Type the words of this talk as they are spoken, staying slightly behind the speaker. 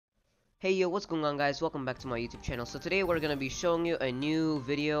Hey yo, what's going on guys? Welcome back to my YouTube channel. So today we're gonna be showing you a new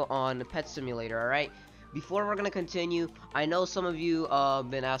video on Pet Simulator, alright? Before we're gonna continue, I know some of you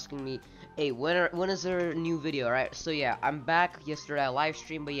been asking me, hey, when is there a new video, alright? So yeah, I'm back. Yesterday I live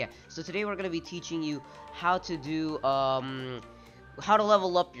streamed, but yeah. So today we're gonna be teaching you how to do how to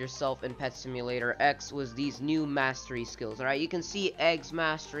level up yourself in Pet Simulator X with these new mastery skills. Alright, you can see eggs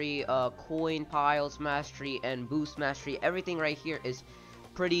mastery, coin piles mastery, and boost mastery. Everything right here is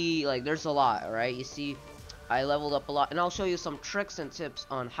pretty, like, there's a lot. Alright, you see I leveled up a lot, and I'll show you some tricks and tips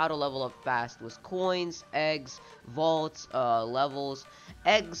on how to level up fast with coins, eggs, vaults, levels.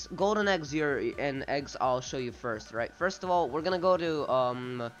 Eggs, golden eggs here, and eggs I'll show you first. Right, first of all, we're gonna go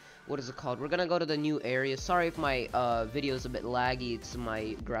to what is it called? We're gonna go to the new area. Sorry if my video is a bit laggy. It's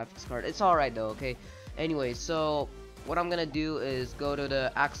my graphics card. It's alright though, okay? Anyway, so what I'm gonna do is go to the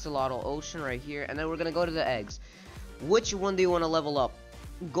Axolotl Ocean right here, and then we're gonna go to the eggs. Which one do you want to level up?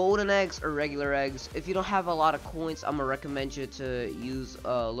 Golden eggs or regular eggs? If you don't have a lot of coins, I'm gonna recommend you to use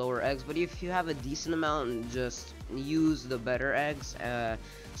lower eggs, but if you have a decent amount, just use the better eggs.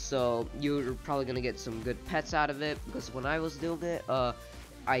 So you're probably gonna get some good pets out of it, because when I was doing it,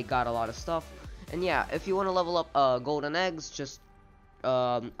 I got a lot of stuff. And yeah, if you want to level up golden eggs, just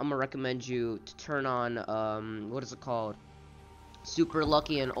I'm gonna recommend you to turn on what is it called, super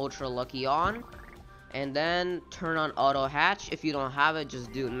lucky and ultra lucky on, and then turn on auto hatch. If you don't have it,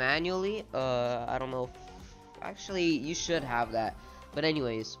 just do it manually. I don't know if, actually you should have that, but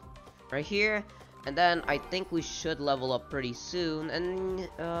anyways, right here. And then I think we should level up pretty soon. And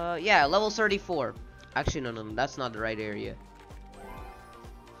yeah, level 34. Actually no, that's not the right area.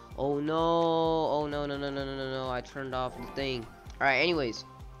 Oh no, oh no, I turned off the thing. Alright, anyways,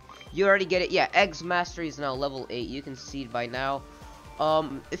 you already get it. Yeah, eggs mastery is now level 8. You can see it by now.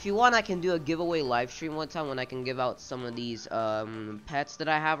 If you want, I can do a giveaway live stream one time when I can give out some of these pets that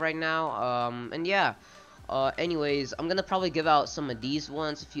I have right now. And yeah, anyways, I'm gonna probably give out some of these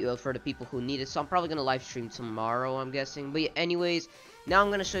ones if you for the people who need it. So I'm probably gonna live stream tomorrow, I'm guessing. But yeah, anyways, now I'm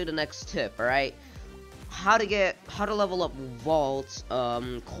gonna show you the next tip. All right, how to level up vaults,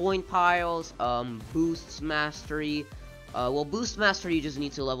 coin piles, boosts mastery. Well, boost mastery, you just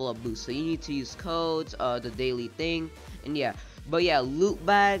need to level up boost, so you need to use codes, the daily thing, and yeah. But yeah, loot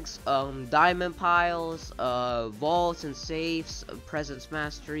bags, diamond piles, vaults and safes, presence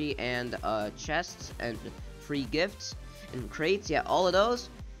mastery, and chests and free gifts and crates. Yeah, all of those,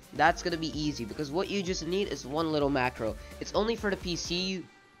 that's gonna be easy, because what you just need is one little macro. It's only for the PC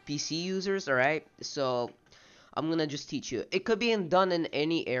users, alright? So I'm gonna just teach you. It could be done in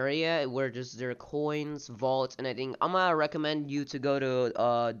any area where just there are coins, vaults, and anything. I'm gonna recommend you to go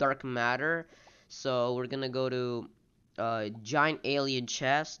to dark matter. So we're gonna go to giant alien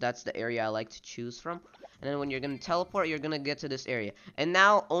chest. That's the area I like to choose from. And then when you're gonna teleport, you're gonna get to this area. And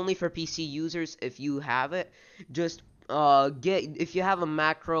now only for PC users, if you have it, just if you have a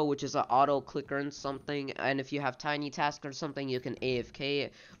macro, which is an auto clicker and something, and if you have tiny task or something, you can AFK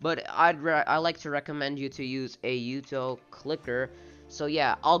it. But I like to recommend you to use a auto clicker. So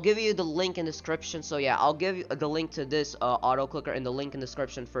yeah, I'll give you the link in the description. So yeah, I'll give you the link to this auto clicker in the link in the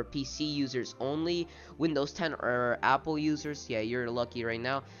description for PC users only. Windows 10 or Apple users, yeah, you're lucky right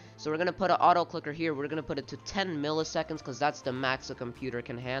now. So we're gonna put an auto clicker here. We're gonna put it to 10 milliseconds, because that's the max a computer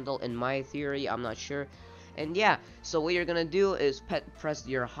can handle in my theory. I'm not sure. And yeah, so what you're gonna do is press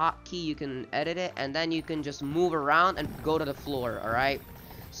your hotkey. You can edit it, and then you can just move around and go to the floor. All right.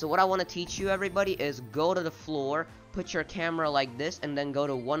 So what I want to teach you, everybody, is go to the floor, put your camera like this, and then go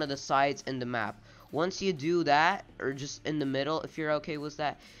to one of the sides in the map. Once you do that, or just in the middle, if you're okay with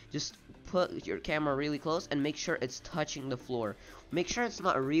that, just put your camera really close and make sure it's touching the floor. Make sure it's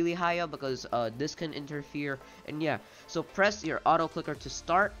not really high up, because this can interfere. And yeah, so press your auto clicker to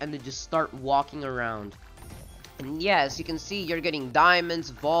start, and then just start walking around. And yeah, as you can see, you're getting diamonds,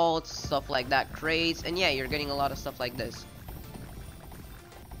 vaults, stuff like that, crates, and yeah, you're getting a lot of stuff like this.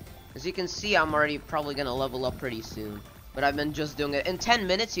 As you can see, I'm already probably gonna level up pretty soon, but I've been just doing it. In 10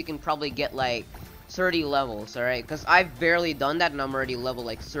 minutes, you can probably get like 30 levels, alright? Because I've barely done that, and I'm already level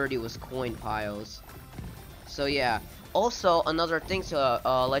like 30 with coin piles. So yeah. Also, another thing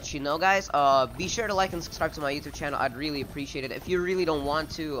to let you know, guys, be sure to like and subscribe to my YouTube channel. I'd really appreciate it. If you really don't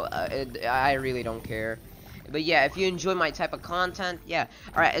want to, I really don't care. But yeah, if you enjoy my type of content, yeah.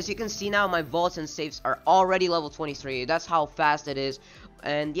 Alright, as you can see now, my vaults and safes are already level 23. That's how fast it is.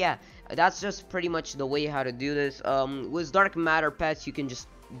 And yeah, that's just pretty much the way how to do this. With dark matter pets, you can just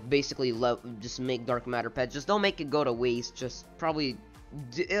basically just make dark matter pets. Just don't make it go to waste. Just probably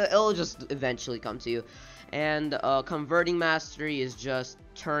it'll just eventually come to you. And converting mastery is just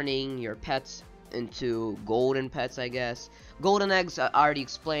turning your pets into golden pets, I guess. Golden eggs, I already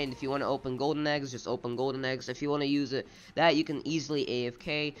explained. If you want to open golden eggs, just open golden eggs. If you want to use it, that you can easily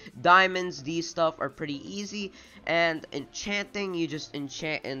AFK. Diamonds, these stuff are pretty easy. And enchanting, you just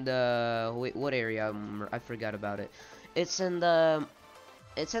enchant in the, wait, what area? I forgot about it. It's in the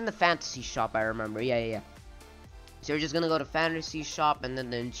fantasy shop, I remember. Yeah. So you're just gonna go to fantasy shop, and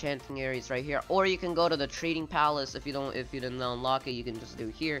then the enchanting area is right here. Or you can go to the trading palace. If you didn't unlock it, you can just do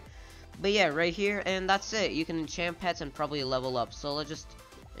here. But yeah, right here, and that's it. You can enchant pets and probably level up. So let's just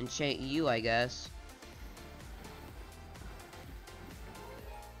enchant you, I guess.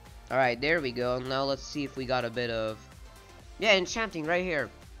 Alright, there we go. Now let's see if we got a bit of, yeah, enchanting right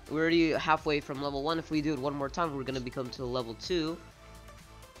here. We're already halfway from level 1. If we do it one more time, we're gonna become to level 2.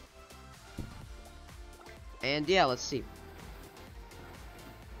 And yeah, let's see.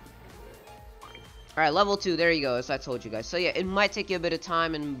 Alright, level 2, there you go, as I told you guys. So yeah, it might take you a bit of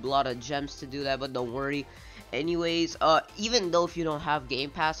time and a lot of gems to do that, but don't worry. Anyways, even though if you don't have Game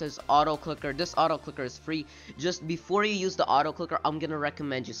Passes, auto clicker, this auto clicker is free. Just before you use the auto clicker, I'm gonna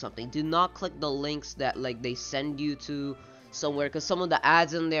recommend you something. Do not click the links that like they send you to somewhere, because some of the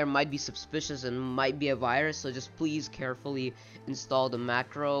ads in there might be suspicious and might be a virus. So just please carefully install the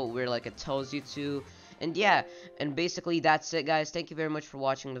macro where like it tells you to. And yeah, and basically that's it, guys. Thank you very much for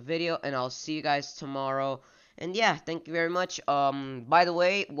watching the video, and I'll see you guys tomorrow. And yeah, thank you very much. By the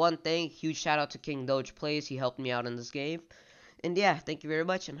way, one thing, huge shout out to King Doge Plays. He helped me out in this game. And yeah, thank you very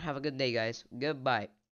much, and have a good day, guys. Goodbye.